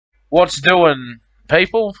What's doing,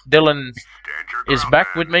 people? Dylan is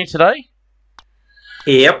back with me today.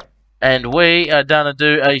 Yep. And we are going to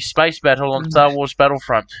do a space battle on Star Wars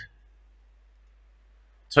Battlefront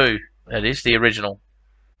 2. That is the original.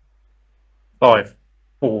 5,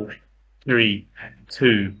 4, 3,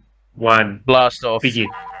 2, 1. Blast off. Begin.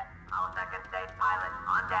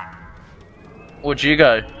 Where'd you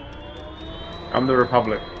go? I'm the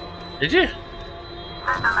Republic. Did you?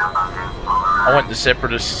 I went to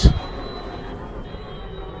Separatists.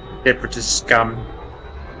 Separatist scum.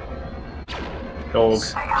 Dog.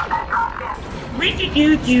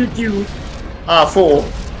 R4.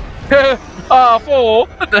 R4?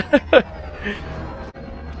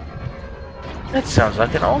 That sounds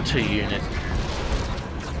like an R2 unit.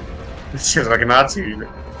 It sounds like an R2 unit.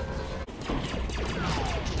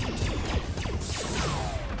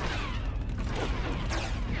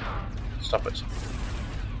 Stop it.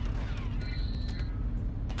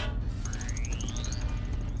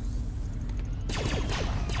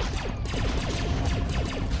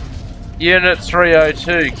 Unit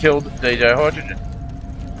 302 killed DJ Hydrogen.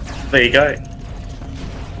 There you go.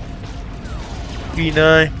 What do you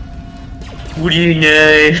know? What do you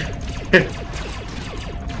know?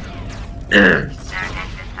 Their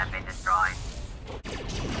engines have been destroyed.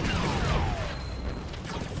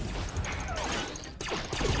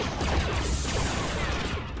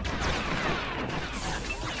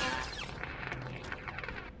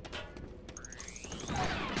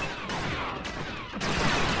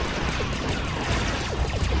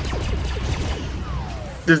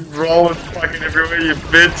 Just rolling fucking everywhere, you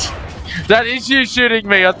bitch. That is you shooting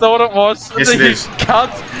me, I thought it was. Yes, it is.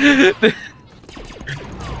 Cunt.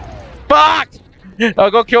 Fuck! I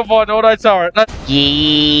got killed by an auto turret. Gotcha.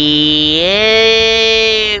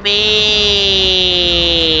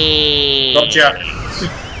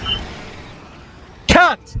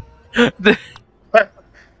 Cunt!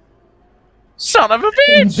 Son of a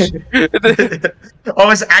bitch! I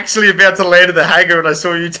was actually about to land in the hangar and I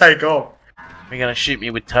saw you take off. You're gonna shoot me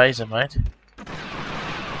with taser, mate.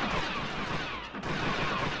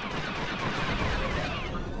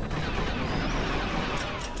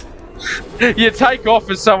 You take off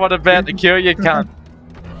as someone about to kill you, cunt.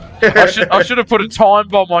 I should have put a time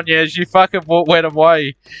bomb on you as you fucking went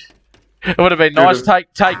away. It would have been nice.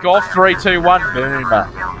 Take off. 3, 2, 1. Boom.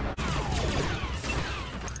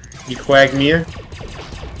 You quagmire. Their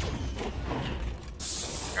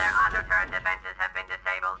underturret defenses have been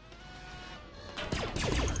disabled.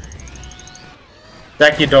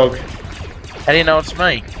 Back your dog. How do you know it's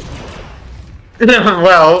me?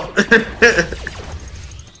 Well,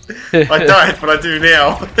 I don't, but I do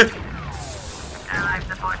now. Their life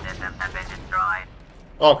support systems have been destroyed.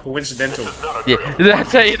 Oh, coincidental. Yeah,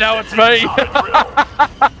 that's how you know it's me.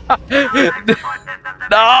 Their life support systems have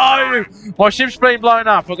No! My ship's been blown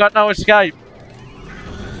up. I've got no escape.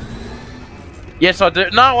 Yes, I do.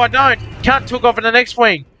 No, I don't. Cunt took off in the next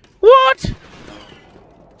wing. What?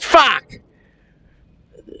 Fuck!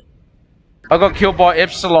 I got killed by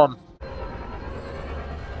Epsilon.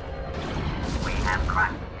 We have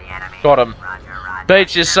crushed the enemy. Got him. Roger, roger.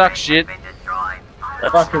 Beach, you suck shit. Been destroyed.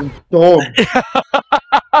 Fucking dog.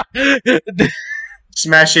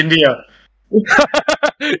 Smash India.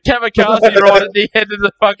 Kamikaze right at the end of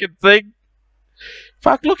the fucking thing.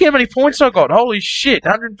 Fuck, look how many points I got. Holy shit,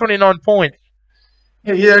 129 points.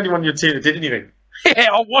 Yeah, you're the only one on your team that did anything. Yeah,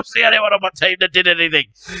 I was the only one on my team that did anything.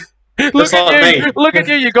 Look That's at like you, me. look at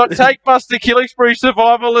you. You got Take Buster, Killing Spree,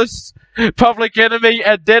 Survivalist, Public Enemy,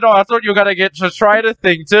 and Deadeye. I thought you were going to get the Traitor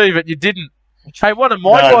thing too, but you didn't. Hey, one of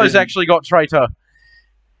my guys actually got Traitor.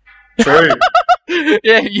 True.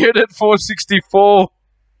 Yeah, Unit 464.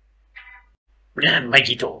 Make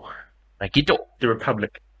it all. Make it all. The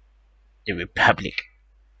Republic. The Republic.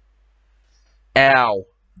 Ow.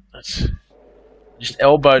 That's just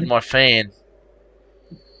elbowed my fan.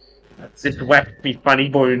 Just whacked me funny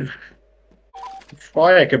bone.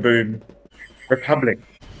 Fire kaboom. Republic.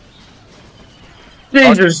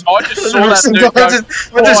 Jesus! I just saw that dude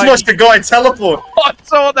I just watched the guy teleport. I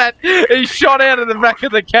saw that. He shot out of the back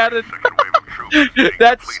of the cannon.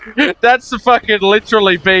 That's the fucking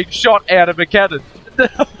literally being shot out of a cannon.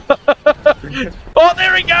 Oh,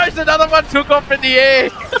 there he goes! Another one took off in the air.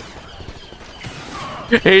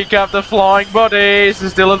 Here come the flying bodies,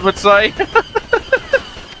 as Dylan would say.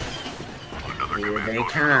 Here they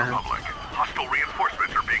come.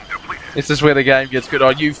 This is where the game gets good. Oh,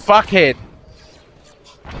 you fuckhead!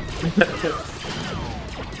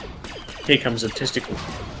 Here comes a testicle.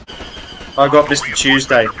 I got Mr.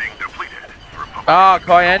 Tuesday. Ah,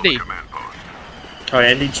 Kyandi.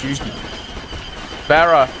 Kyandi Tuesday.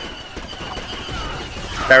 Barra.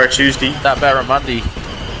 Barra Tuesday. That Barramundi.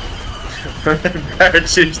 Barra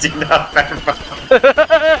Tuesday, not Barra.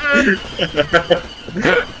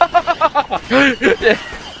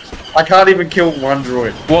 I can't even kill one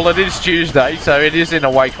droid. Well, it is Tuesday, so it is in a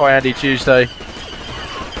way Coyote Tuesday.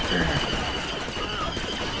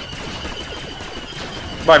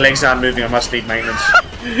 My legs aren't moving, I must need maintenance.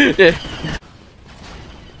 Yeah.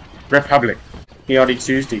 Republic. Coyote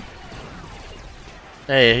Tuesday.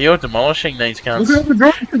 Hey, you're demolishing these cunts. Look at the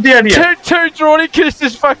droids down here. Two Droidicus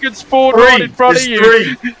just fucking spawned right in front of you.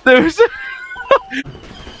 Three. There was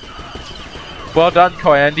well done,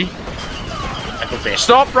 Coyote.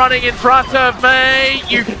 Stop running in front of me,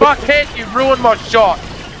 you fuckhead! You ruined my shot.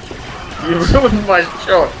 You ruined my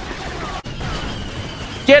shot.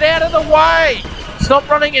 Get out of the way! Stop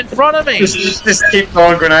running in front of me. Just keep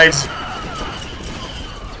throwing grenades.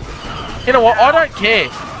 You know what? I don't care.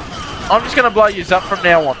 I'm just gonna blow you up from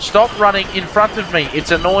now on. Stop running in front of me.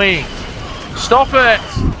 It's annoying. Stop it!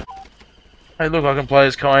 Hey, look, I can play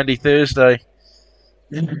as Coyote Thursday.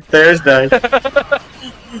 Thursday.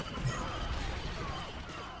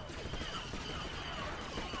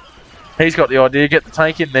 He's got the idea. Get the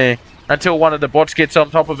tank in there until one of the bots gets on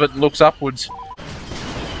top of it and looks upwards.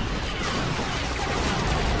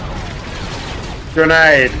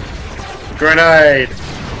 Grenade. Grenade.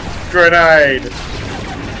 Grenade.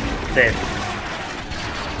 Dead.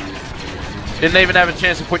 Didn't even have a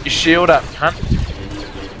chance to put your shield up, cunt.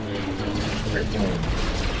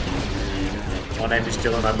 My name is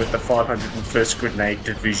Dylan, I'm with the 501st Grenade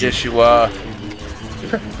Division. Yes, you are.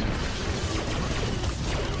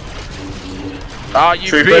 Oh, you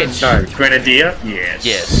Trooper? bitch! No. Grenadier? Yes.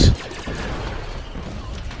 Yes.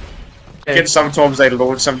 Again, sometimes they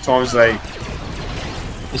launch, sometimes they...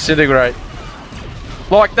 Disintegrate.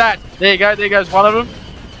 Like that. There you go. There goes one of them.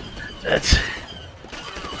 That's...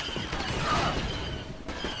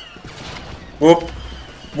 Whoop.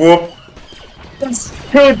 Whoop.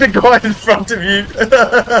 Killed the guy in front of you.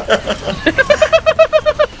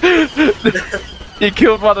 You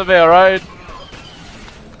killed one of our own.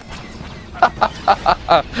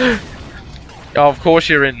 Oh, of course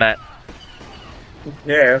you're in that.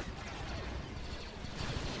 Yeah.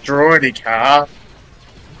 Droidy car.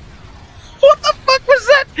 What the fuck was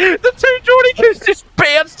that? The two Droidicus just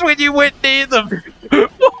bounced when you went near them. You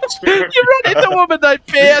run into them and they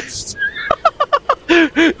bounced.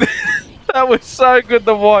 That was so good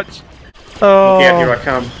to watch. Oh. Yeah, here I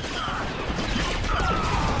come.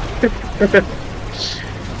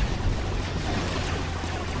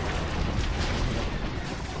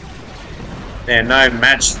 They're no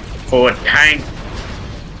match for tank.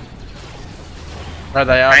 No,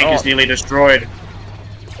 they are Tank not. is nearly destroyed.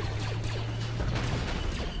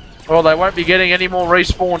 Well, they won't be getting any more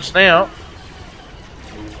respawns now.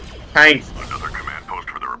 Tank. Another command post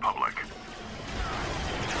for the Republic.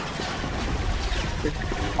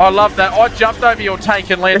 I love that. I jumped over your tank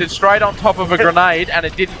and landed straight on top of a grenade and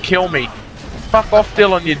it didn't kill me. Fuck off,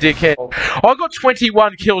 Dylan, you dickhead. I got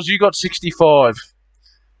 21 kills, you got 65.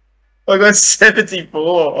 I got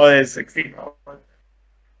 74. Oh, yeah, 65.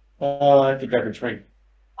 Oh, I have to go retreat.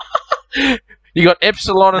 You got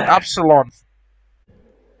Epsilon and Upsilon.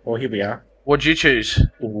 Well, here we are. What'd you choose?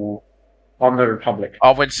 Ooh. I'm the Republic. I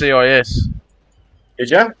went CIS. Did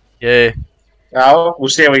you? Yeah, Oh, we'll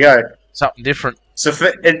see how we go. something different. So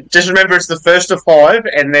just remember, it's the first of 5,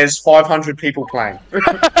 and there's 500 people playing.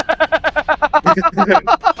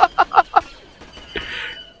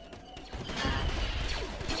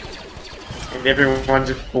 And everyone's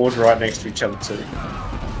just bored right next to each other too.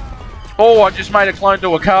 Oh, I just made a clone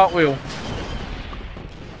do a cartwheel.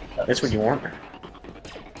 That's what you want.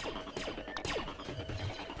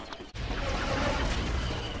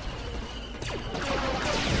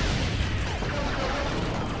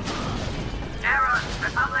 Arrows,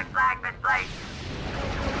 Republic flag misplaced.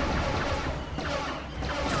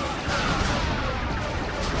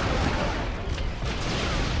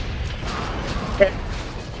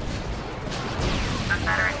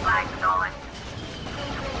 Confederate flag stolen.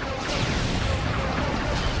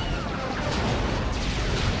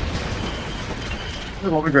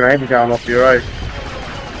 There's a lot of grenades going off your road.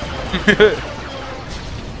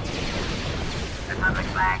 Republic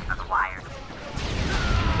flag acquired.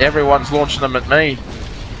 Everyone's launching them at me.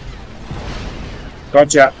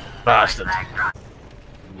 Gotcha. Bastard. Flag dropped.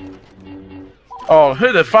 Oh,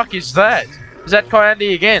 who the fuck is that? Is that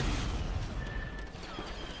Coyote again?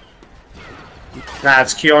 Nah,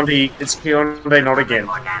 it's Kionde. It's Kionde, not again.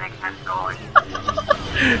 Organics have scored.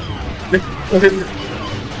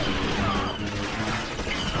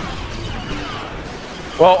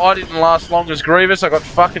 Well, I didn't last long as Grievous. I got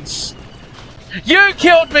fucking You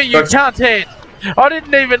killed me, you cunthead! I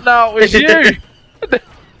didn't even know it was you!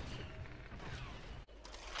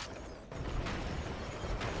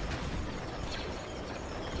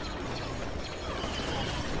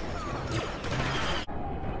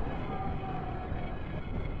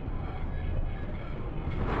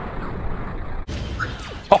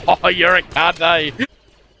 Oh, you're a cunt, eh?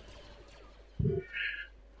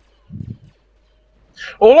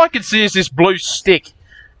 All I can see is this blue stick.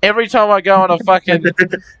 Every time I go on a fucking...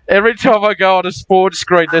 Every time I go on a sports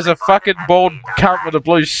screen, there's a fucking bald cunt with a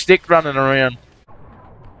blue stick running around.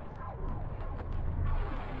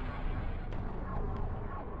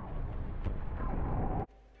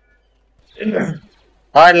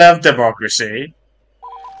 I love democracy.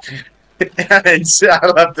 And I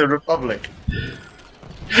love the Republic.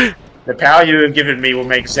 The power you have given me will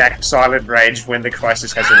make Zack silent rage when the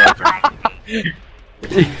crisis has arisen.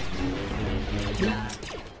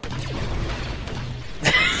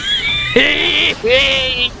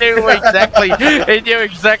 He knew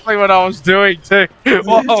exactly what I was doing too,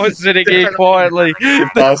 while I was sitting here quietly. You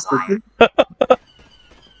bastard.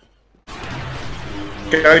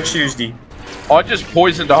 Go Tuesday. I just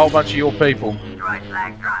poisoned a whole bunch of your people. Droid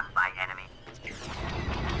flag dropped by enemy.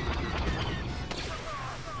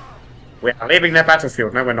 We're leaving the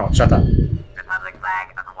battlefield. No, we're not. Shut up. Republic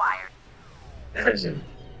flag acquired.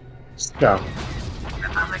 Stop.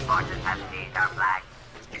 Republic forces have seized our flag.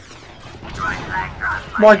 Droid flag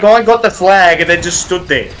dropped by My guy got the flag and then just stood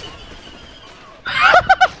there.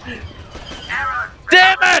 Arrows.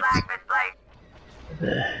 Damn Republic it! flag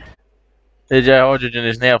misplaced. DJ Hydrogen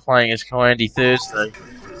is now playing as Candy Thursday.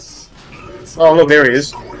 Oh, look, there he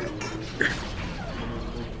is.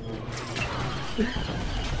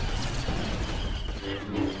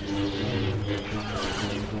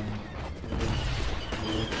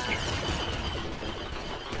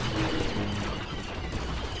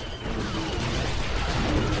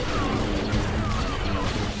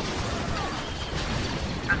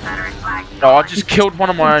 Confederate flag. No, I just killed one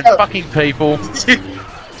of my own fucking people,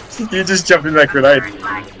 You just jumped in that grenade. Confederate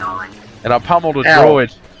flag stolen. and I pummeled a Ow.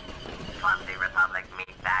 droid. Clumsy Republic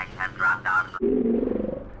meat bags have dropped off.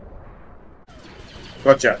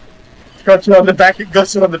 Gotcha. Gotcha on the back.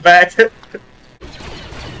 Gotcha on the back.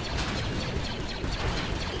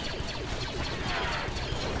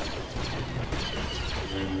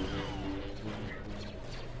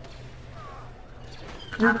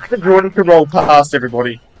 The droid can roll past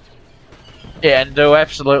everybody. Yeah, and do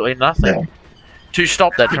absolutely nothing to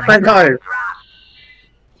stop that from I happening. know. Drop.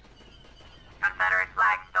 Confederate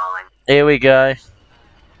flag stolen. Here we go.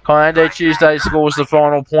 Commando Tuesday scores the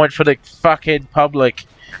final point for the fucking public.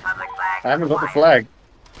 Republic flag. I haven't got the flag.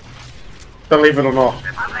 Believe it or not.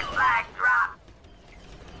 Republic flag dropped.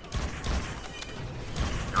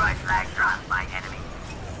 Droid flag dropped by enemy.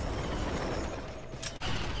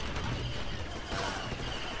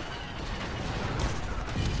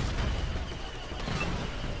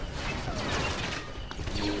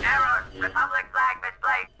 Error. Republic flag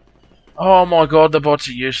misplaced. Oh my god, the bots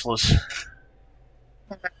are useless.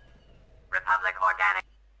 Republic organic.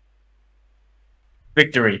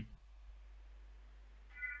 Victory.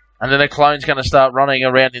 And then the clone's going to start running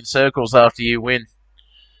around in circles after you win.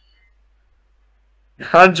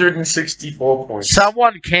 164 points.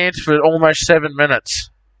 Someone camped for almost 7 minutes.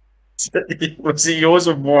 Was it yours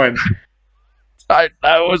or mine? I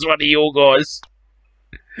know it was one of your guys.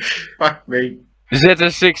 Fuck me.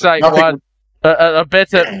 Zeta 681. I bet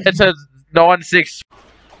it's a 9-6.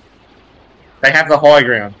 They have the high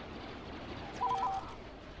ground.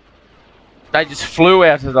 They just flew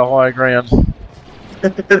out of the high ground.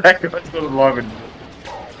 That guy's got a lineman.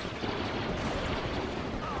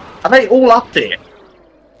 Are they all up there?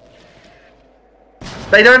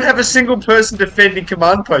 They don't have a single person defending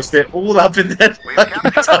command post. They're all up in that We've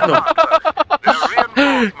fucking captured tunnel. the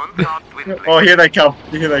reinforcements are dwindling. Oh, here they come.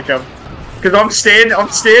 Here they come. Because I'm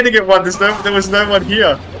standing at one. There was no one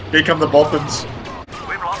here. Here come the Bothans.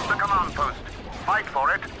 We've lost the command post. Fight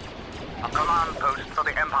for it. A command post for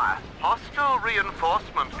the Empire. Hostile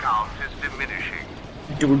reinforcement count is diminishing.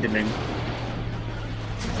 Dwindling.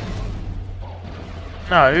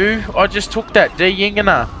 No, I just took that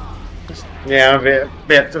de-yingana. Yeah, I'm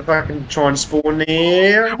about to fucking try and spawn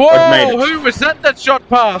there. I've made Whoa, it. who was that shot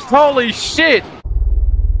past? Holy shit!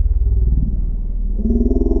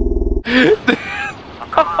 A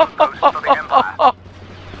command post for the Empire.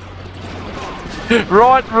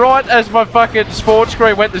 Right as my fucking sports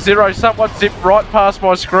screen went to zero, someone zipped right past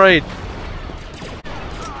my screen.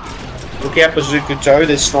 Look out, Bazooka Joe.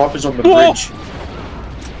 There's snipers on the Whoa. bridge.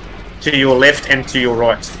 To your left and to your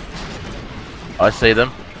right. I see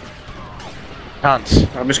them.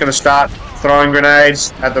 Cunts. I'm just gonna start throwing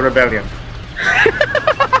grenades at the rebellion.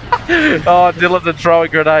 Oh, Dylan's a throwing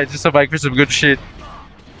grenades just to make for some good shit.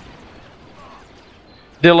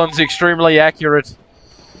 Dylan's extremely accurate.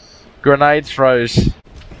 Grenade throws.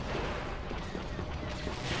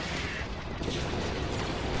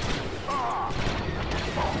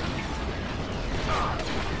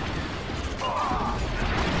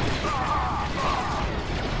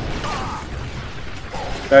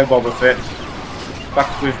 Go Boba Fett.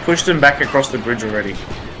 Fuck, we've pushed him back across the bridge already.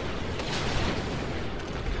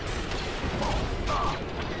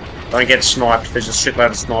 Don't get sniped, there's a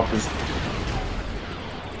shitload of snipers.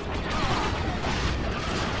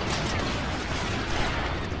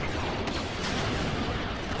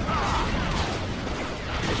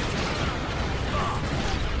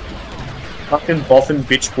 Fucking boffin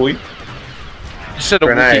bitch boy. Just said a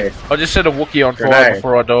Grenade. Wookiee. I just set a Wookiee on fire Grenade.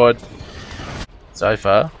 before I died. So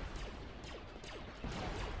far.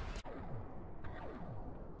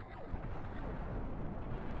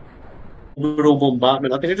 Little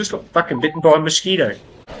bombardment. I think I just got fucking bitten by a mosquito.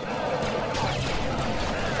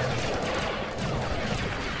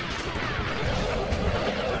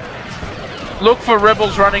 Look for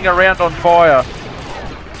rebels running around on fire.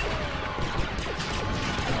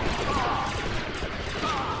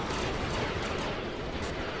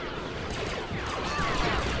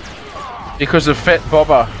 Because of Fat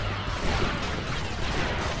Bobber.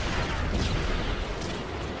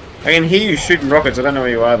 I can hear you shooting rockets, I don't know where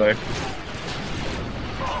you are though.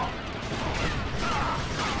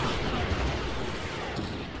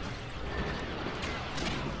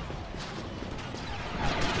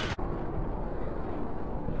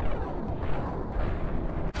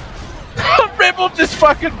 Rebel just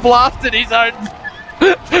fucking blasted his own.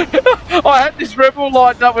 I had this rebel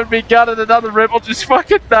lined up with me gun and another rebel just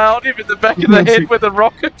fucking nailed him in the back of the head with the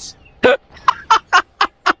rockets. That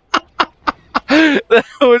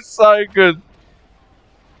was so good.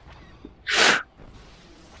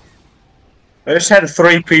 I just had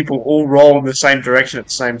 3 people all roll in the same direction at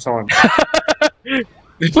the same time. Look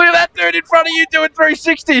at that dude in front of you doing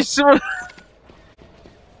 360s.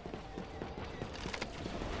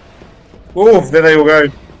 Oh, there they all go.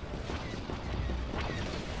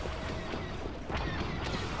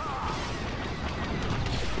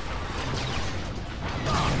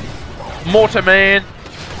 Mortar man.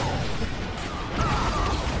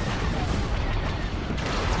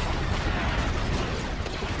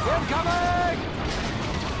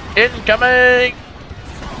 Incoming!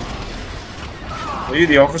 Are you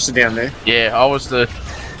the officer down there? Yeah, I was the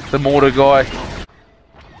mortar guy.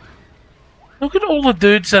 Look at all the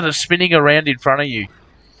dudes that are spinning around in front of you.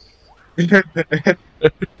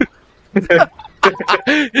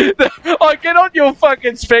 I get on your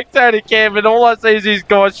fucking spectator cam and all I see is these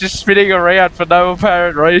guys just spinning around for no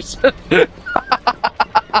apparent reason.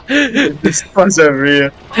 This one's over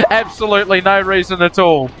here. Absolutely no reason at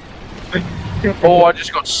all. Oh, I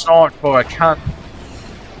just got sniped by a cunt.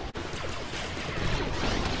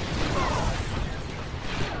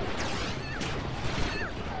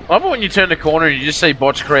 I love it when you turn the corner and you just see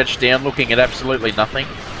bots crouched down looking at absolutely nothing.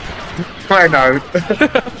 I know.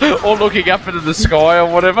 Or looking up into the sky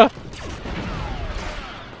or whatever.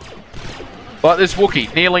 Like this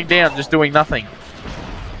Wookiee, kneeling down, just doing nothing.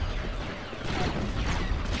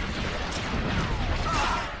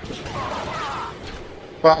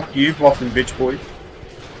 Fuck you, boffin bitch boy.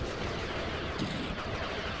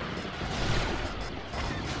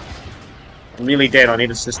 I'm nearly dead, I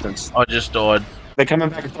need assistance. I just died. They're coming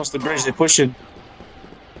back across the bridge, they're pushing.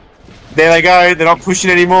 There they go, they're not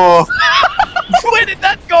pushing anymore. Where did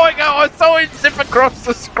that guy go? I saw him zip across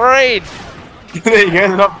the screen. There you go,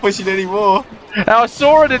 they're not pushing anymore. I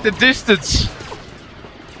saw it in the distance.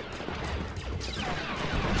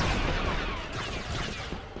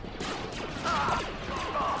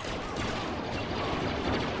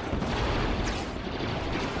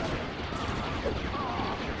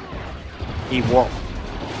 He what?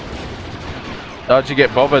 Oh, did you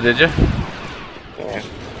get Bobber, did you? Yeah.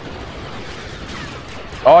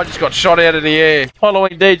 Oh, I just got shot out of the air.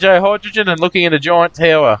 Following DJ Hydrogen and looking at a giant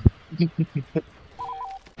tower.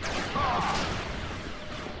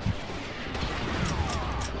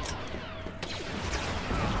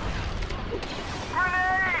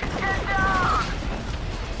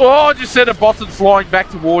 Oh, I just sent a bottom flying back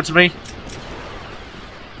towards me.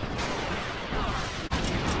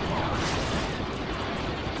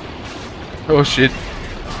 Oh shit.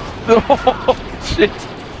 Oh shit.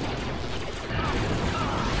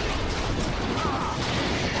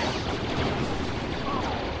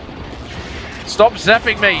 Stop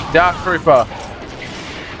zapping me, Dark Trooper.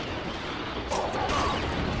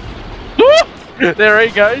 There he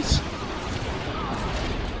goes.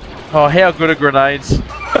 Oh, how good are grenades?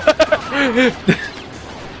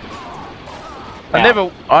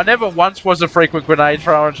 I never once was a frequent grenade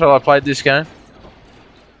thrower until I played this game.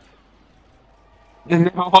 It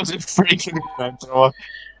never was a freaking grenade thrower.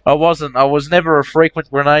 I wasn't. I was never a frequent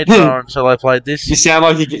grenade thrower until I played this. You sound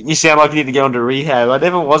like you need to go into rehab. I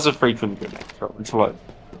never was a frequent grenade thrower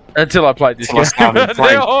until I played this game.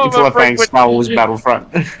 Until I played Star Wars Battlefront.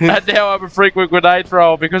 And now I'm a frequent grenade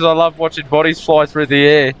thrower because I love watching bodies fly through the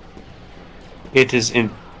air. It is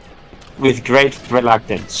with great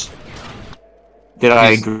reluctance that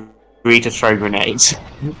I agree to throw grenades.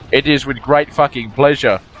 It is with great fucking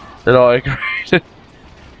pleasure that I agree to...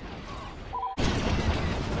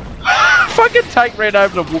 Fucking take ran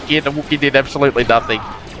over to Wookiee and the Wookiee did absolutely nothing.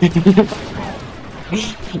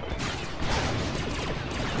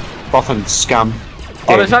 Bothan scum.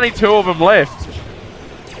 Oh, there's only 2 of them left.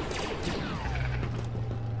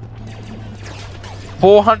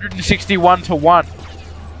 461 to 1.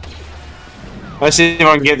 Let's see if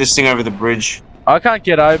I can get this thing over the bridge. I can't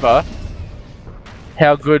get over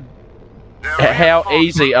how good, how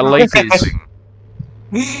easy Elite is.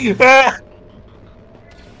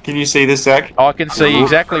 Can you see this, Zach? I can see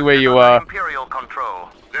exactly where you are. Imperial control.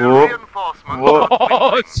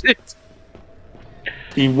 Oh shit!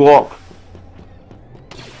 Ewok.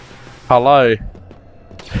 Hello.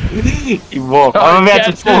 Ewok. I'm about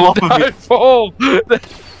to fall off of it. Fall.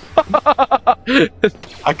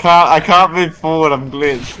 I can't move forward. I'm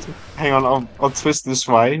glitched. Hang on. I'll twist this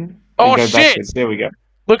way. And Oh go shit! backwards. There we go.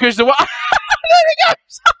 Look who's the one. There he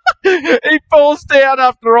goes. He falls down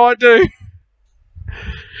after I do.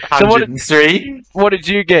 So 103. what did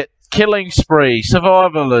you get? Killing spree,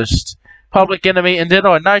 survivalist, public enemy, and did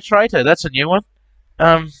I? No traitor. That's a new one.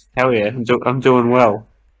 Hell yeah, I'm doing well.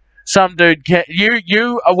 Some dude.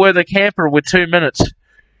 You were the camper with 2 minutes.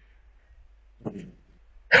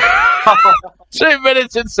 2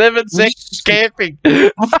 minutes and 7 seconds camping. Oh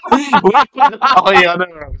yeah, I know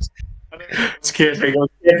where I was. I was camping. I was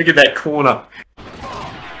camping in that corner.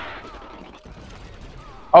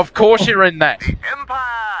 Of course you're in that. Empire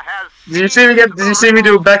has Did you see me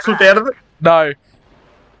do a backflip out of it? No.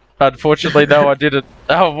 Unfortunately, no, I didn't.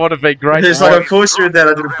 Oh, would have been great. It's like, of course you're in that.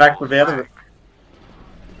 I did a backflip out of it.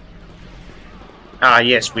 Ah,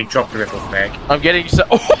 yes, we dropped the rebel flag. I'm getting so.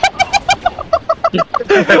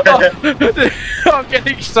 I'm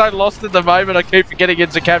getting so lost in the moment. I keep forgetting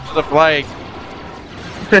to capture the flag.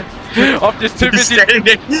 I'm just too busy.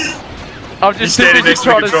 I'm just too busy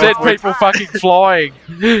trying to send people fucking flying.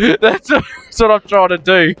 That's what I'm trying to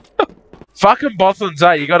do. Fucking Bothans,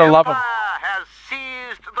 eh? You gotta love them. has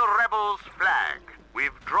seized the rebels' flag. We've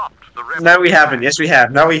dropped the rebels. No, we haven't. Yes, we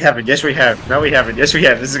have. No, we haven't. Yes, we have. No, we haven't. Yes, we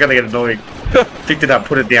have. This is gonna get annoying. Picked it up,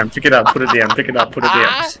 put it down. Pick it up, put it down. Pick it up, put it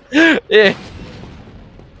down. Yeah.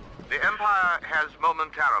 The Empire has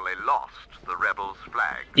momentarily lost the rebels'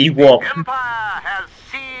 flag. Ewok. The Empire has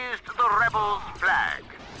seized the rebels' flag.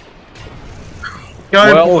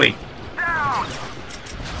 Go, Well- boy. Down!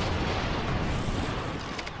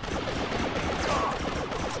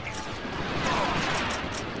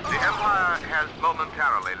 The Empire has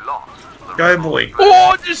momentarily lost the Go, rebels' boy. flag. Oh,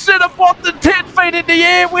 I just sent a Bothan 10 feet in the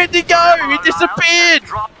air. Where'd he go? He disappeared.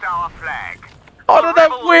 Dropped our flag. I don't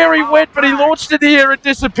know where he went, but he launched in the air and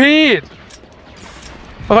disappeared.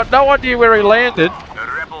 I've got no idea where he landed.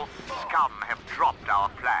 The rebel scum have dropped our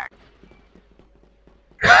flag.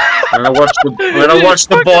 When I watch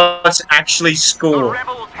the bots actually The score.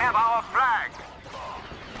 rebels have our flag.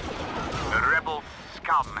 The rebel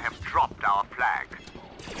scum have dropped our flag.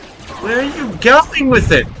 Where are you going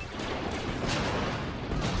with it?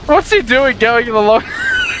 What's he doing going along?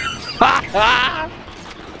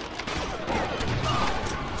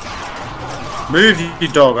 Move, you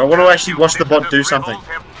dog. I want to actually watch the bot do something. Rebels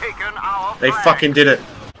have taken our They flag. fucking did it.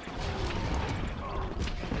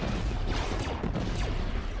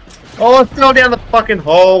 Oh, it fell down the fucking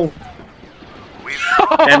hole. We've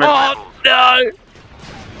dropped Damn it. Oh, no.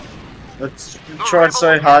 Let's try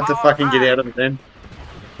so hard to fucking get out of it then.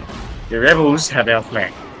 The rebels have our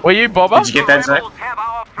flag. Were you Bobber? Did you get that, Zach? Rebels have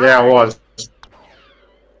our flag. Yeah, I was.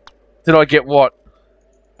 Did I get what?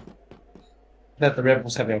 That the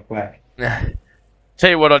rebels have our flag. Tell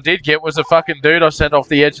you what I did get was a fucking dude I sent off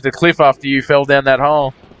the edge of the cliff after you fell down that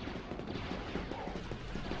hole.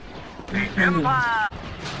 The Empire.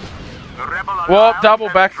 The rebel Well, alliance double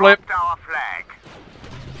has backflip. dropped our flag.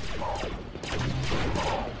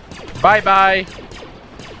 Bye-bye.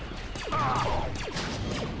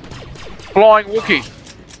 Flying Wookiee.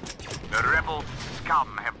 The rebel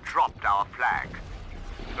scum have dropped our flag.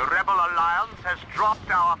 The rebel alliance has dropped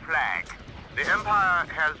our flag. The Empire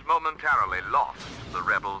has momentarily lost the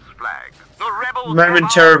Rebels' flag. The Rebels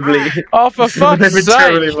Momentarily. Oh, for fuck's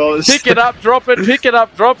Momentarily sake! lost. Pick it up, drop it, pick it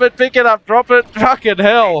up, drop it, pick it up, drop it. Fucking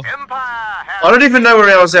hell! Empire has I don't even know where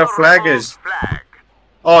else our the flag Rebels' is. flag.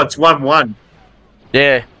 Oh, it's 1-1.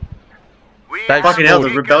 Yeah, We They have Fucking hell, the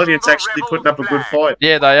taken Rebellion's the actually Rebels' putting up a good flag. fight.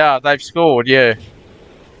 yeah, they are. They've scored. Yeah.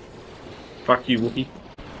 Fuck you, Wookie.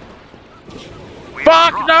 We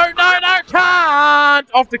Fuck! dropped No, the no, no! Rebels' Can't!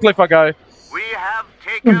 Off the cliff I go. We have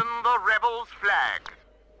taken the Rebels' flag.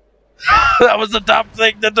 That was a dumb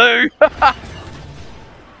thing to do.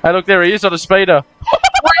 Hey, look, there he is on a speeder.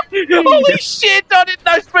 Holy shit! I didn't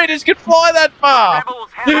know speeders could fly that far. Rebels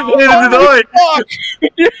have Neither did I.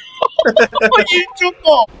 Fuck! You took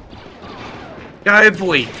off. Go,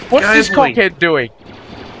 boy. What's Go, this boy. cockhead doing?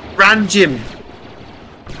 Run, Jim.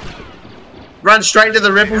 Run straight to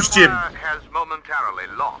the Rebels, Jim. Empire has momentarily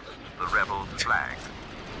lost the Rebels' flag.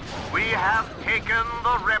 We have taken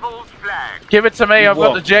the Rebels' flag. Give it to me. I've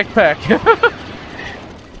got What? the jetpack.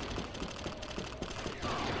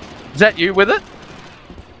 Is that you with it?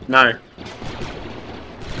 No.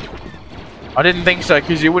 I didn't think so,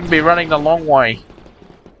 because you wouldn't be running the long way.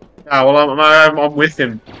 Oh, well, I'm with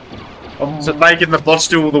him. I'm making the bots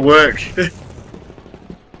do all the work.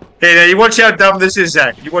 Hey, now you watch how dumb this is,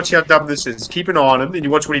 Zach. You watch how dumb this is. Keep an eye on him, and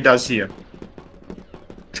you watch what he does here.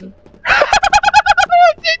 What's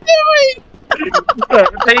he doing?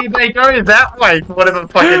 they go that way for whatever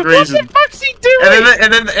fucking reason. What the fuck's he doing?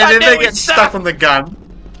 And then I they know get it's stuck on the gun.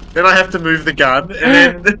 Then I have to move the gun,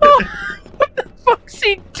 and then... What the fuck's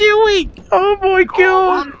he doing? Oh my Score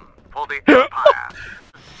god. one for the Empire.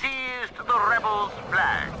 Seized the Rebels'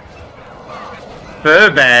 flag.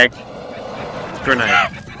 Fur bag.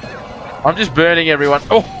 Grenade. I'm just burning everyone.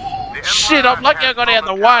 Oh, The shit, Empire I'm lucky I has got out of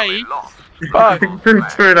the momentarily way. lost the Fuck. Rebels'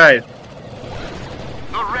 flag. Grenade.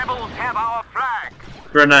 The Rebels have our flag.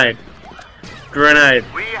 Grenade. Grenade.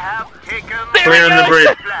 We have taken Clear we the go.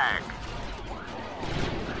 bridge. flag.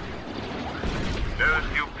 Those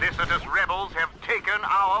duplicitous rebels have taken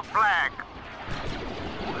our flag.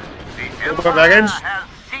 The What about Empire baggage? has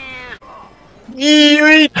seized.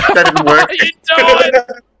 Yeet. That didn't work. You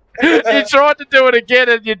died. You tried to do it again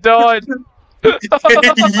and you died.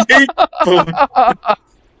 Yeet. Boom.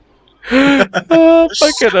 Oh,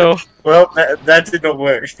 fucking hell. Well, that did not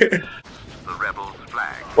work. The rebels'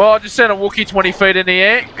 flag. Well, I just sent a Wookiee 20 feet in the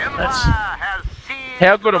air. The Empire That's... has seized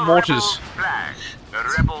How good are the mortars? rebels' flag. The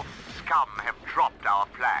rebel scum have dropped our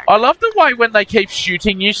flag. I love the way when they keep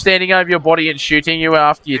shooting you, standing over your body and shooting you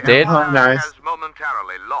after you're The dead. Empire Oh, nice. has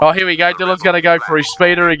momentarily lost Oh, here we go. the Dylan's going to rebels' go for his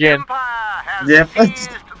flag. speeder The again. Empire has Yep.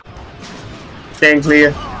 seized. Stand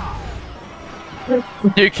clear.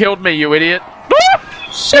 You killed me, you idiot.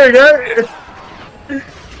 There we go.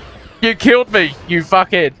 You killed me, you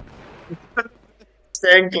fuckhead.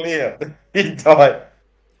 Stand clear. He died.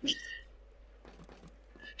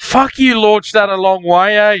 Fuck, you launched that a long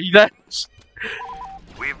way, eh? That's...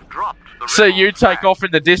 We've dropped the So rebels' you take flag. off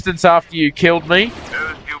in the distance after you killed me?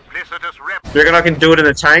 Those duplicitous rebels. You reckon I can do it in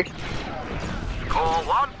a tank? Score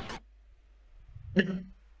one.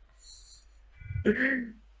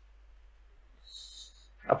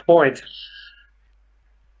 A point.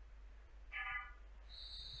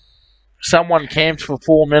 Someone camped for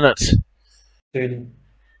 4 minutes. Dude.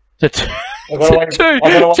 To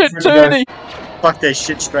Toonie. Fuck their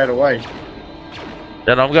shit straight away.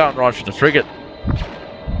 Then I'm going right for the frigate.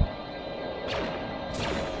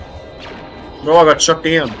 No, I got shot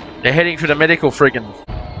down. They're heading for the medical friggin'.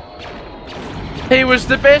 He was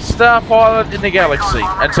the best pilot in the galaxy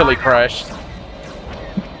until he crashed.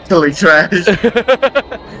 Till he trashed.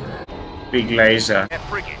 Big laser. Their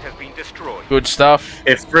frigate has been destroyed. Good stuff.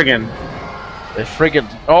 They're friggin'. They're friggin'.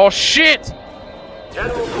 Oh shit!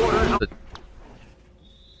 General quarters.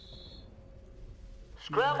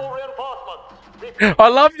 Scramble reinforcements. I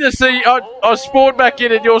love to see. I spawned back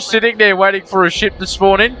in and you're sitting there waiting for a ship to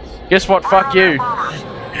spawn in. Guess what? Fuck you.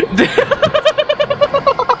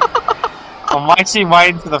 I'm actually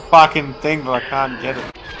waiting for the fucking thing, but I can't get it.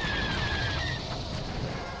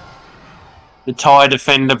 The TIE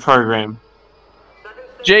Defender program.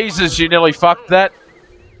 Jesus, you nearly fucked that.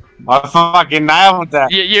 I fucking nailed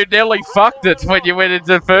that. You nearly fucked it when you went into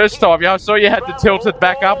the first time. I saw you had to tilt it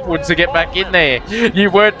back upwards to get back in there.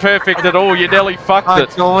 You weren't perfect at all. You nearly fucked I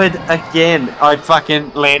it. died again. I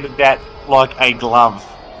fucking landed that like a glove.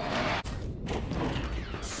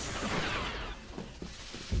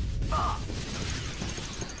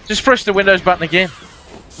 Just press the Windows button again.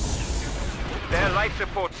 Their life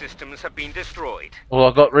support systems have been destroyed. Well,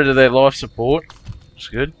 I got rid of their life support. That's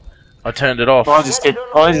good. I turned it off. I just hit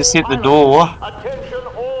the door. Attention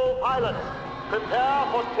all All pilots, prepare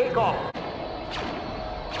for takeoff.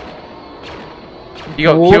 You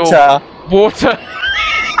got Water. killed. Water.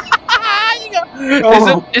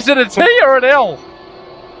 Is it a T or an L?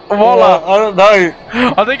 Walla. I don't know.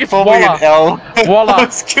 I think it's Probably Walla. an L. I Walla.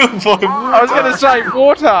 was killed by water. I was gonna say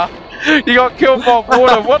water. You got killed by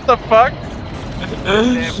water. What the fuck?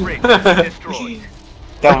 Their brig is destroyed.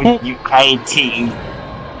 W-A-T.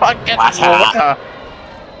 Fucking Water. water.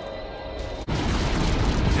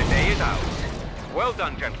 The day is out. Well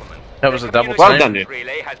done, gentlemen. That was a double Well team. done, dude.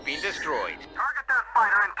 Relay has been destroyed. Target that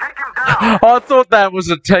fighter and take him down. I thought that was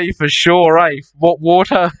a T for sure, eh? What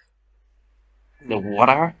water? The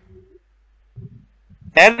water?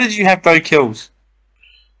 How did you have no kills?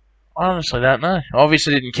 I honestly don't know.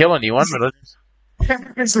 Obviously didn't kill anyone, but I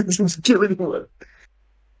killing one.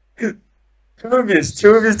 Two of his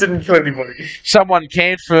didn't kill anybody. someone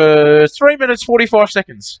camped for 3 minutes 45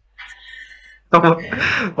 seconds. I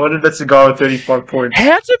wonder if that's a guy with 35 points.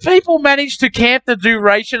 How do people manage to camp the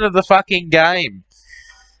duration of the fucking game?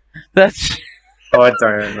 That's I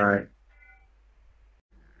don't know.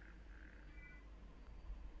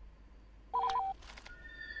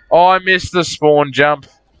 oh, I missed the spawn jump.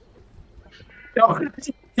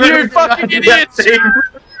 You fucking idiots!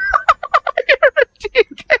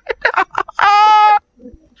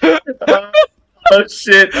 Oh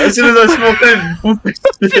shit! As soon as I smoked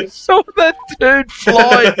in. I saw that dude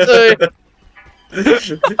fly, dude.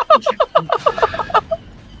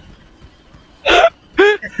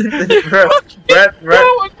 Rat.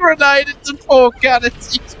 Throw a grenade into poor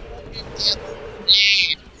Gunners.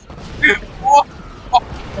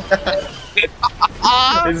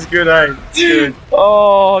 It's good, eh? It's good.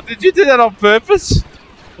 Oh, did you do that on purpose?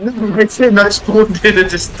 I said I spawned in and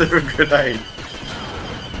just threw a grenade.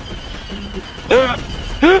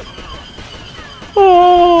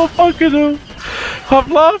 Oh, fucking hell. I'm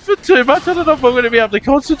laughing too much. I don't know if I'm going to be able to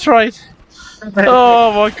concentrate.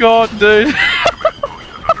 Oh my god, dude.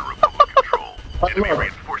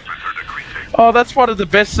 Oh, that's one of the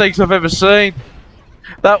best things I've ever seen.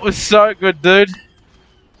 That was so good, dude.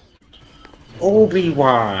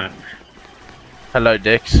 Obi-Wan. Hello,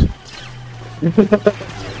 Dex.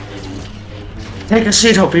 Take a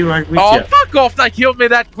seat, I'll be right with Oh, you. fuck off. They killed me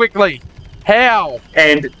that quickly. How?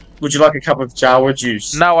 And would you like a cup of Jawa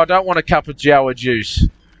juice? No, I don't want a cup of Jawa juice.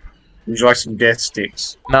 Would you like some death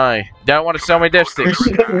sticks? No. Don't want to sell me death sticks.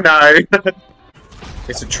 No.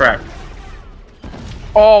 It's a trap.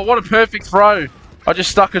 Oh, what a perfect throw. I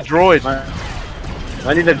just stuck a droid.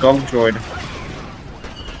 I need a gong droid.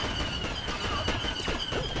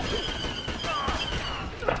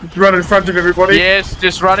 Run in front of everybody. Yes,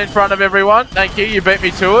 just run in front of everyone. Thank you, you beat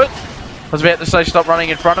me to it. I was about to say stop running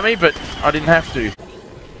in front of me, but I didn't have to.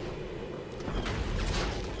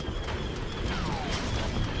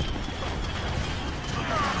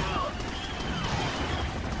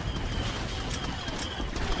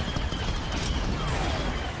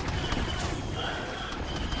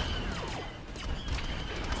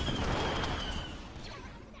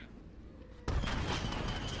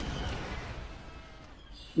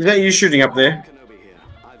 Is that you shooting up there?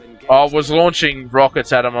 I was launching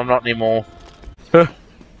rockets at him, I'm not anymore.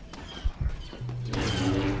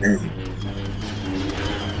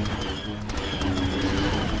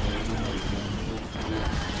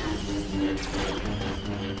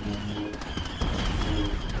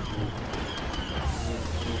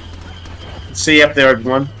 See you up there,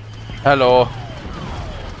 everyone. Hello.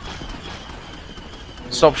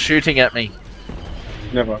 Stop shooting at me.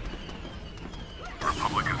 Never. The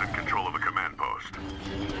Republic is in control of a command post.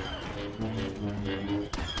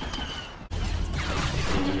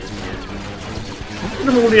 Put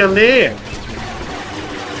them all down there.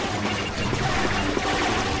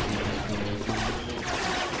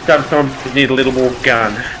 Sometimes you need a little more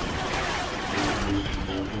gun.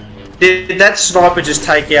 Did that sniper just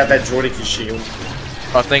take out that Droideka shield?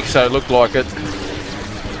 I think so, looked like it.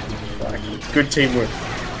 Good teamwork.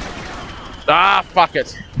 Ah, fuck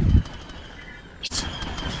it.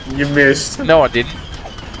 You missed. No, I didn't.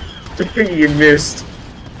 You missed.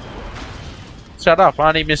 Shut up, I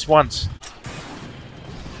only missed once.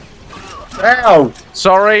 Ow!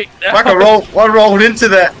 Sorry. Like I rolled into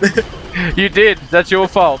that. You did, that's your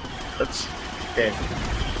fault. That's... Yeah.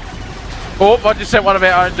 Oh, I just sent one of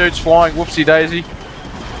our own dudes flying, whoopsie daisy.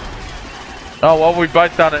 Oh well, we've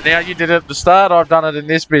both done it now. You did it at the start, I've done it in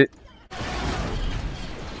this bit.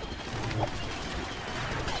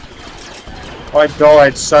 I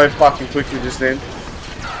died so fucking quickly just then.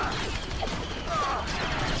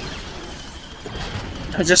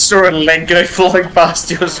 I just saw a leg go flying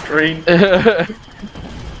past your screen.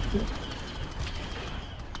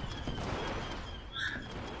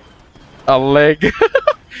 A leg.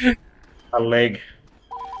 A leg.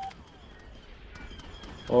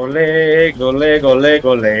 Oleg, Oleg, Oleg,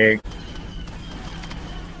 Oleg.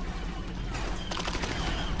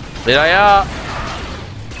 There they are.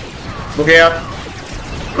 Look out.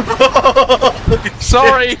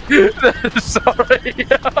 Sorry. Sorry.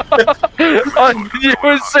 I knew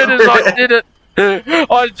as soon as I did it.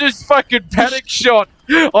 I just fucking panic shot.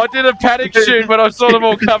 I did a panic shoot when I saw them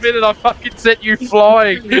all come in and I fucking sent you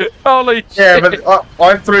flying. Holy shit. Yeah, but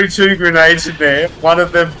I threw 2 grenades in there. One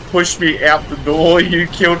of them pushed me out the door. You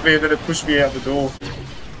killed me and then it pushed me out the door.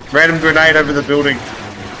 Random grenade over the building.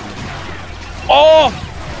 Oh!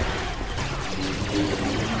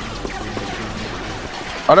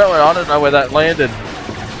 I don't know where that landed.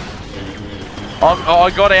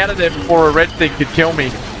 I got out of there before a red thing could kill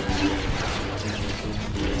me.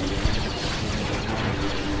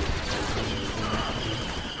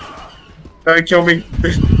 Don't kill me.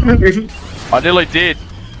 I nearly did.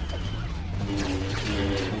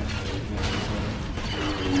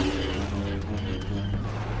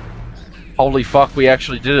 Holy fuck, we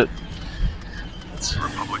actually did it. The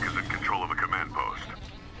Republic is in control of a command post.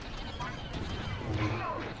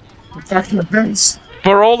 Fucking the fence.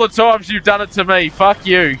 For all the times you've done it to me, fuck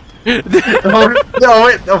you.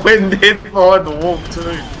 I went and hid behind the wall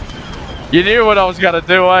too. You knew what I was gonna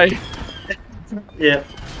do, eh? Yeah,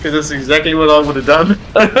 because that's exactly what I would have done.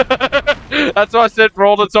 That's why I said for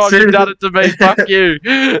all the times you've done it to me, fuck you.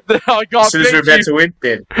 As soon as we're about to win,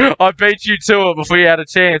 then. I beat you to it before you had a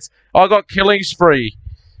chance. I got Killing Spree.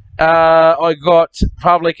 I got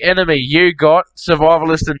Public Enemy. You got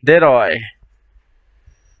Survivalist and Deadeye.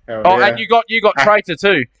 Oh, yeah. and you got Traitor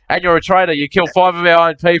too. And you're a traitor. You killed 5 of our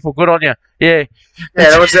own people. Good on you. Yeah. Yeah,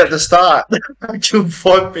 that was at the start. I killed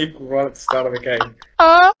 5 people right at the start of the game.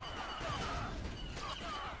 I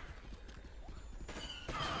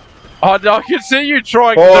can see you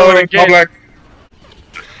trying to Oh, do it again. Republic.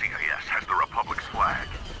 The CIS has the Republic's flag.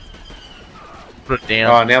 Put it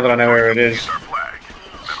down. Oh, now that I know where it is. Our flag.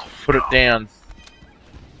 Put it down.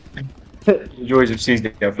 The droids have seized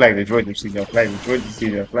their flag. The droids have seized their flag. The droids have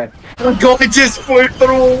seized their flag. Oh my god, it just flew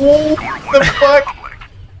through a wall. The fuck?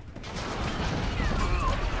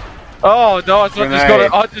 Oh, nice.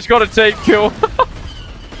 I just got a team kill.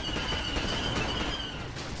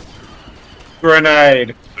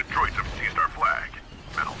 Grenade. The droids have seized our flag.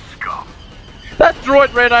 Metal scum. That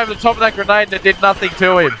droid ran over the top of that grenade and it did nothing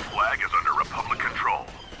to him. This flag is under Republic control.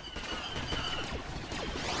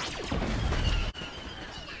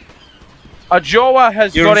 A Jawa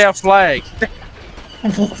has got our flag.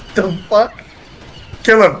 What the fuck?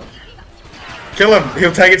 Kill him. Kill him.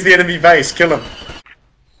 He'll take it to the enemy base. Kill him.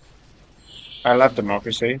 I love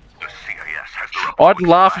democracy. The CIS has the Republic I'd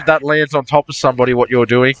laugh if that lands on top of somebody, what you're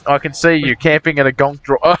doing. I can see you camping at a gonk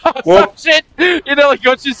draw. Oh, What? shit! You nearly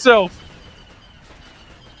got yourself.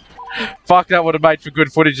 Fuck, that would have made for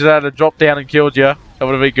good footage. That had dropped down and killed you. That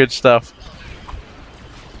would have been good stuff.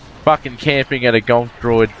 Fucking camping at a gonk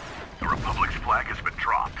droid. The Republic's flag has been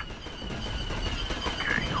dropped.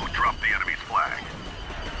 Okay, who dropped the enemy's flag?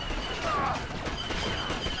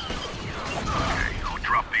 Okay, who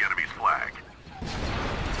dropped the enemy's flag?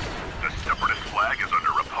 The Separatist flag is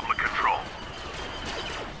under Republic control.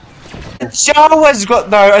 Jawa's got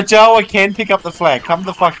no. A Jawa can pick up the flag. Come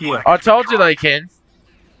the fuck here. I told you they can.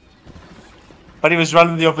 But he was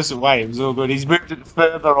running the opposite way. It was all good. He's moved it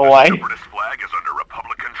further away. The Separatist flag is under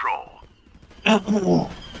Republic control.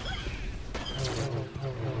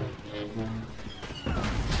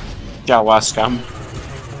 Jawa scum. The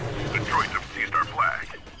droids have seized our flag.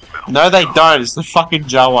 Metal No, they scum. don't. It's the fucking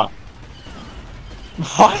Jawa.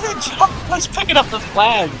 Why are the Jawas picking up the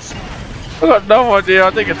flags? I've got no idea. I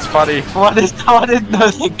think it's funny. I didn't know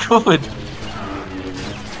they could.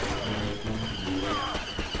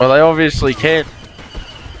 Well, they obviously can.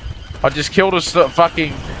 I just killed a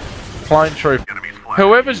fucking clone troop. Enemy's flag.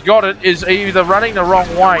 Whoever's got it is either running the wrong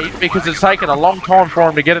way because it's taken a long time for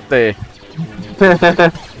him to get it there. I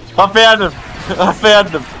found him. I found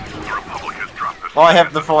him. The Republic has dropped this I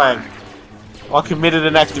have the flag. I committed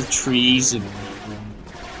an act of treason.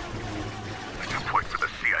 It's a point for the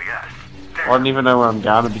CIS. I don't even know where I'm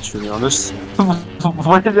going, to be truly honest.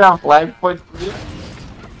 Where did our flag point from here?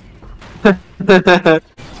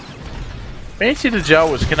 Fancy the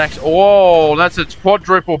Jawas can actually. Whoa, that's a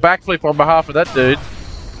quadruple backflip on behalf of that dude.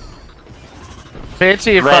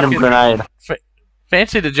 Fancy if Random fucking. grenade.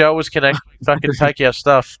 Fancy the Jawas can actually fucking take our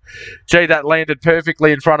stuff. Gee, that landed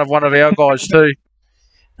perfectly in front of one of our guys too.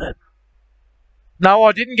 No,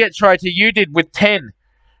 I didn't get traitor. You did with 10.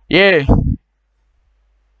 Yeah.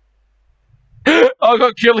 I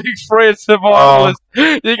got killing spree and survivalist.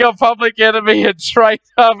 You got public enemy and traitor,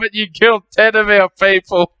 but you killed 10 of our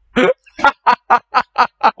people.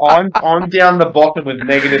 I'm down the bottom with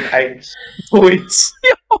 -8 points.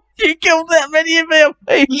 You killed that many of our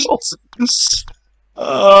people.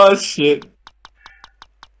 Oh shit.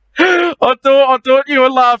 I thought you were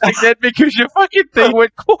laughing then because your fucking thing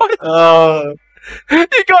went quiet.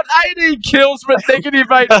 You got 18 kills but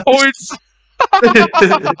 -8 points.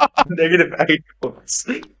 -8 points.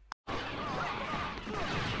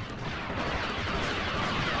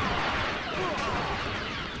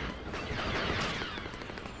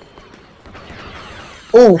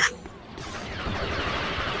 Oof.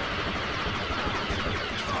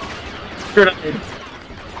 Grenade.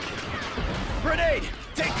 Grenade!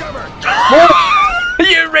 Take cover!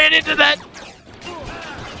 You ran into that.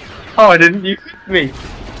 Oh, I didn't. You hit me.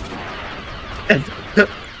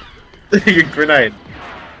 Grenade.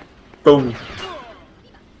 Boom.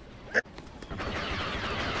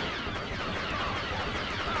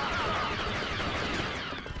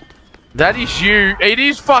 That is you. It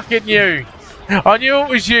is fucking you. I knew it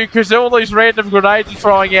was you because all these random grenades are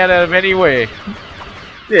throwing out of anywhere.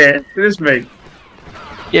 Yeah, it is me.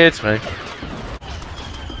 Yeah, it's me.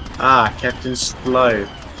 Ah, Captain Slow.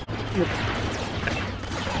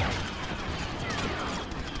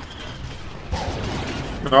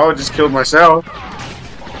 Oh, I just killed myself.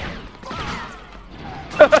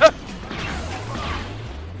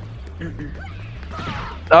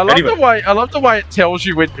 I love the way it tells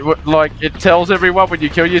you when, like, it tells everyone when you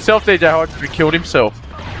kill yourself. DJ Hydra killed himself.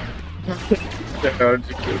 Hydra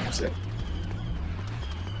killed himself.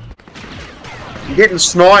 You're getting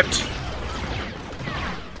sniped.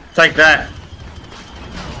 Take that.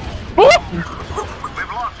 We've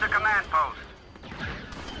lost the command post.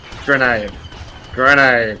 Grenade.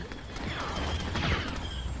 Grenade.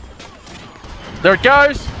 There it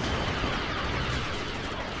goes.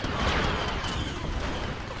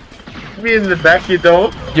 Me in the back, you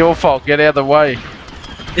dog. Your fault. Get out of the way.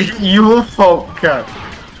 Your fault, cut.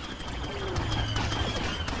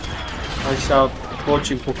 I shall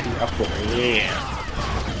fortune cooking up for yeah.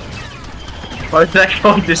 Why did that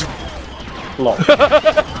guy just flop?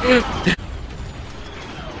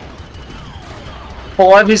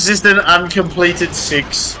 5 is just an uncompleted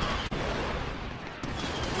 6.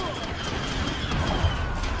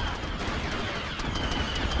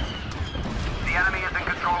 The enemy is in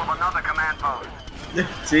control of another command post.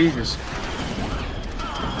 Jesus.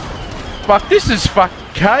 Fuck, this is fucking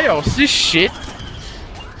chaos. This shit.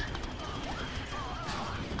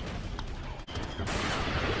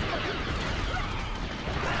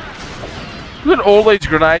 Look at all these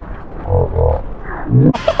grenades. Oh,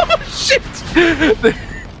 shit!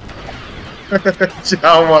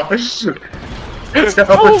 Jawa.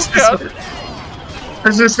 Oh, God. I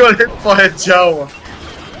just got hit by a Jawa.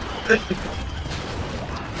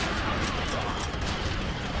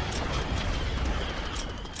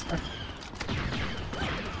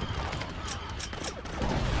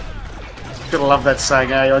 Gotta love that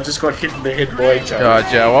saying, eh? I just got hit in the head by a Jawa. Oh,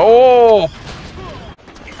 Joe. Oh!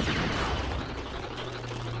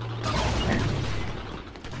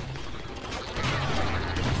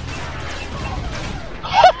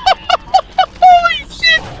 Holy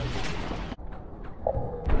shit!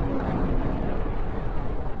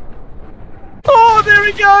 Oh, there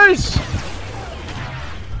he goes!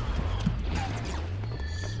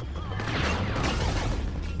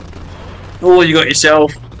 Oh, you got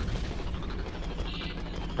yourself.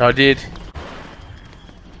 I did.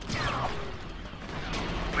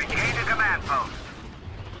 We gained a command post.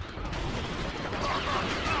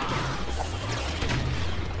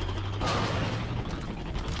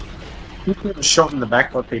 You got shot in the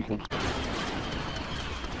back by people.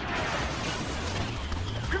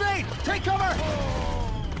 Grenade! Take cover!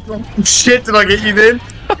 Oh, shit, did I get you then?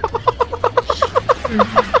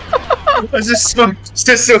 I just saw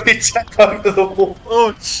it tap over the wall.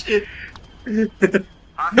 Oh shit.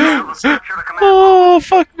 Hostiles have captured a command Oh,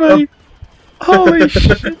 fuck me. Holy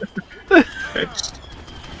shit.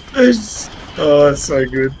 Oh, that's so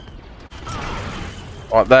good.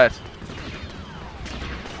 Like that.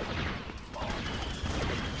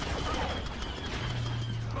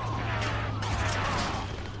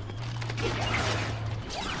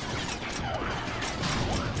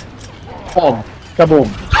 Boom. Kaboom.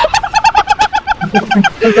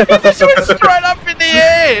 It just went straight up in the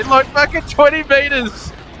air, like fucking 20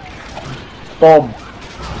 meters. Bomb.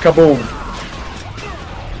 Kaboom.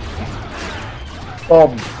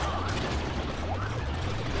 Bomb.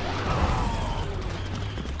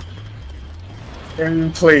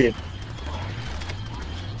 And cleared.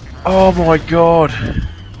 Oh my god.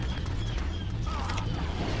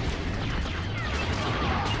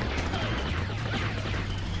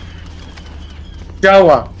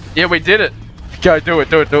 Jawa. Yeah, we did it. Go, do it,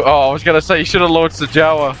 do it, do it. Oh, I was gonna say you should have launched the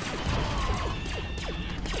Jawa.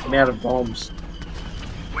 I'm out of bombs.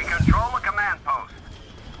 We control the command post.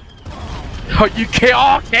 Oh, you can't.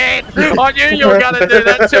 Oh, Ken! I knew you were gonna do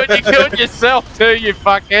that too, and you killed yourself too, you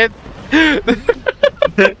fuckhead.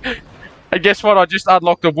 And guess what? I just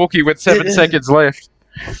unlocked a Wookiee with 7 seconds left.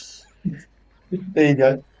 There you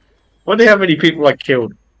go. Wonder how many people I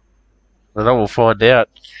killed. I know, we'll find out.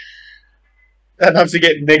 Enough to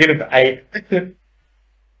get -8.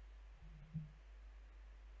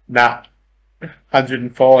 Nah.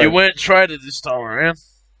 105. You weren't traded this time around.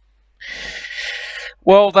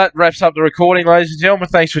 Well, that wraps up the recording, ladies and gentlemen.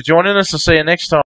 Thanks for joining us. I'll see you next time.